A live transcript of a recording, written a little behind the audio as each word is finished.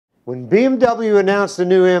When BMW announced the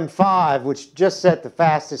new M5, which just set the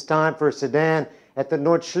fastest time for a sedan at the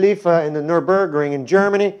Nordschleife in the Nürburgring in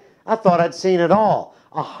Germany, I thought I'd seen it all.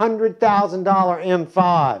 A $100,000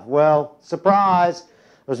 M5. Well, surprise,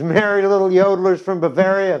 those merry little yodelers from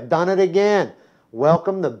Bavaria have done it again.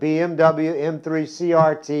 Welcome the BMW M3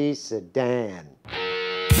 CRT sedan.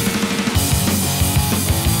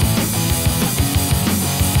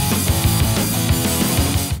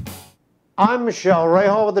 I'm Michelle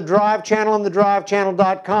Rahal with the Drive Channel and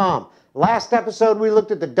thedrivechannel.com. Last episode we looked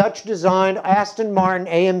at the Dutch-designed Aston Martin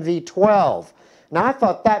AMV 12. Now I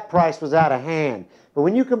thought that price was out of hand, but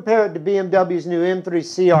when you compare it to BMW's new M3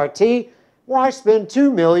 CRT, why spend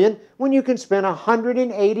 $2 million when you can spend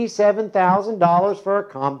 $187,000 for a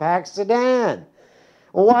compact sedan?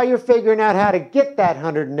 Well, while you're figuring out how to get that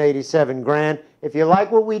 $187 grand, if you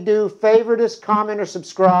like what we do, favorite us, comment, or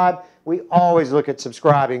subscribe. We always look at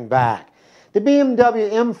subscribing back. The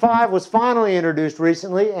BMW M5 was finally introduced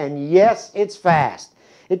recently, and yes, it's fast.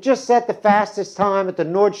 It just set the fastest time at the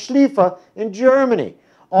Nordschleife in Germany,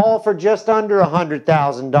 all for just under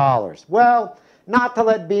 $100,000. Well, not to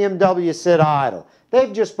let BMW sit idle.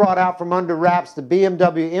 They've just brought out from under wraps the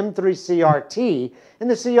BMW M3 CRT, and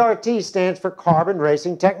the CRT stands for Carbon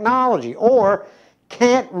Racing Technology, or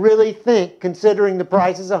can't really think considering the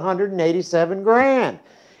price is $187 grand.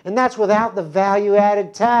 And that's without the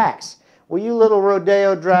value-added tax. Well, you little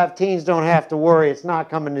rodeo drive teens don't have to worry. It's not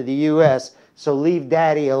coming to the U.S., so leave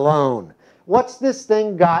daddy alone. What's this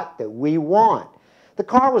thing got that we want? The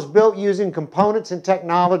car was built using components and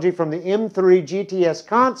technology from the M3 GTS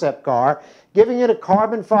concept car, giving it a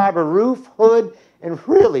carbon fiber roof, hood, and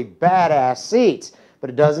really badass seats.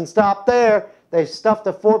 But it doesn't stop there. They've stuffed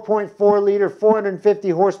a 4.4-liter,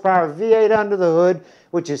 450-horsepower V8 under the hood,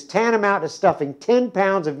 which is tantamount to stuffing 10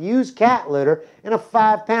 pounds of used cat litter in a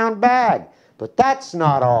 5-pound bag. But that's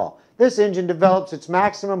not all. This engine develops its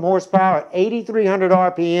maximum horsepower at 8,300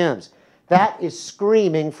 RPMs. That is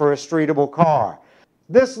screaming for a streetable car.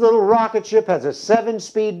 This little rocket ship has a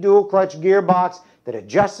 7-speed dual-clutch gearbox that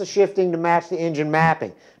adjusts the shifting to match the engine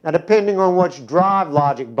mapping. Now, depending on which drive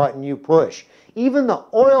logic button you push. Even the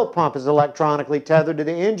oil pump is electronically tethered to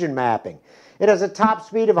the engine mapping. It has a top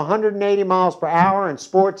speed of 180 miles per hour and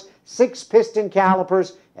sports 6-piston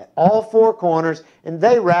calipers at all 4 corners, and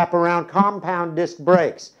they wrap around compound disc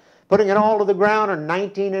brakes. Putting it all to the ground are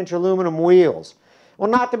 19-inch aluminum wheels. Well,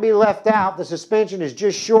 not to be left out, the suspension is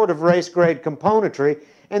just short of race-grade componentry,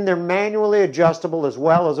 and they're manually adjustable as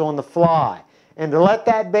well as on the fly. And to let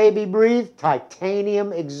that baby breathe,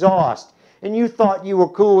 titanium exhaust. And you thought you were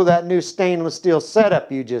cool with that new stainless steel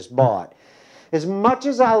setup you just bought. As much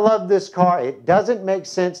as I love this car, it doesn't make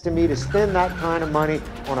sense to me to spend that kind of money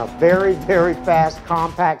on a very, very fast,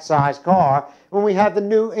 compact-sized car when we have the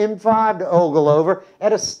new M5 to ogle over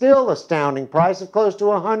at a still astounding price of close to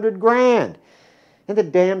 $100 grand. And the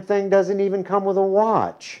damn thing doesn't even come with a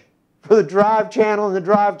watch. For the Drive Channel and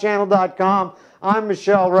thedrivechannel.com, I'm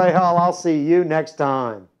Michelle Rahal. I'll see you next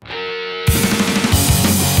time.